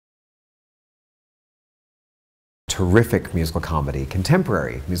terrific musical comedy,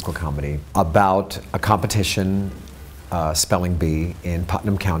 contemporary musical comedy, about a competition, spelling bee, in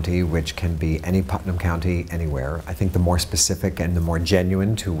Putnam County, which can be any Putnam County anywhere. I think the more specific and the more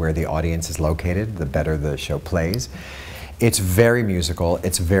genuine to where the audience is located, the better the show plays. It's very musical,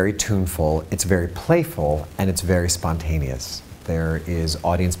 it's very tuneful, it's very playful, and it's very spontaneous. There is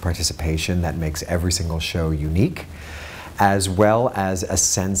audience participation that makes every single show unique, as well as a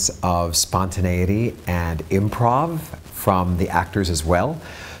sense of spontaneity and improv from the actors as well.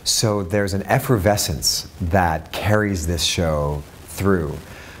 So there's an effervescence that carries this show through.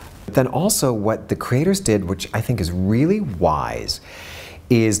 But then also what the creators did, which I think is really wise,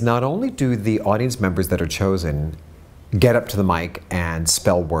 is not only do the audience members that are chosen get up to the mic and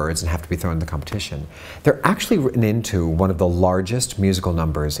spell words and have to be thrown in the competition, they're actually written into one of the largest musical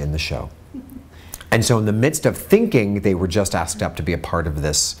numbers in the show. And so in the midst of thinking they were just asked up to be a part of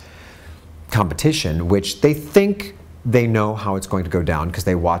this competition, which they think they know how it's going to go down because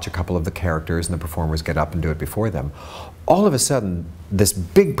they watch a couple of the characters and the performers get up and do it before them, all of a sudden this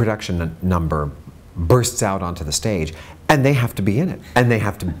big production number bursts out onto the stage and they have to be in it, and they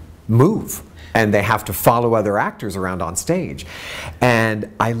have to move, and they have to follow other actors around on stage.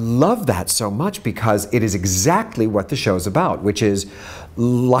 And I love that so much because it is exactly what the show's about, which is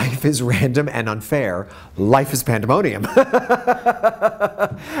life is random and unfair, life is pandemonium.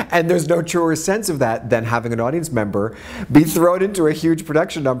 And there's no truer sense of that than having an audience member be thrown into a huge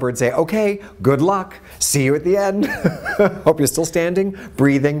production number and say, okay, good luck, see you at the end. Hope you're still standing,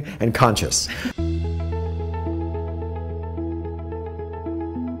 breathing, and conscious.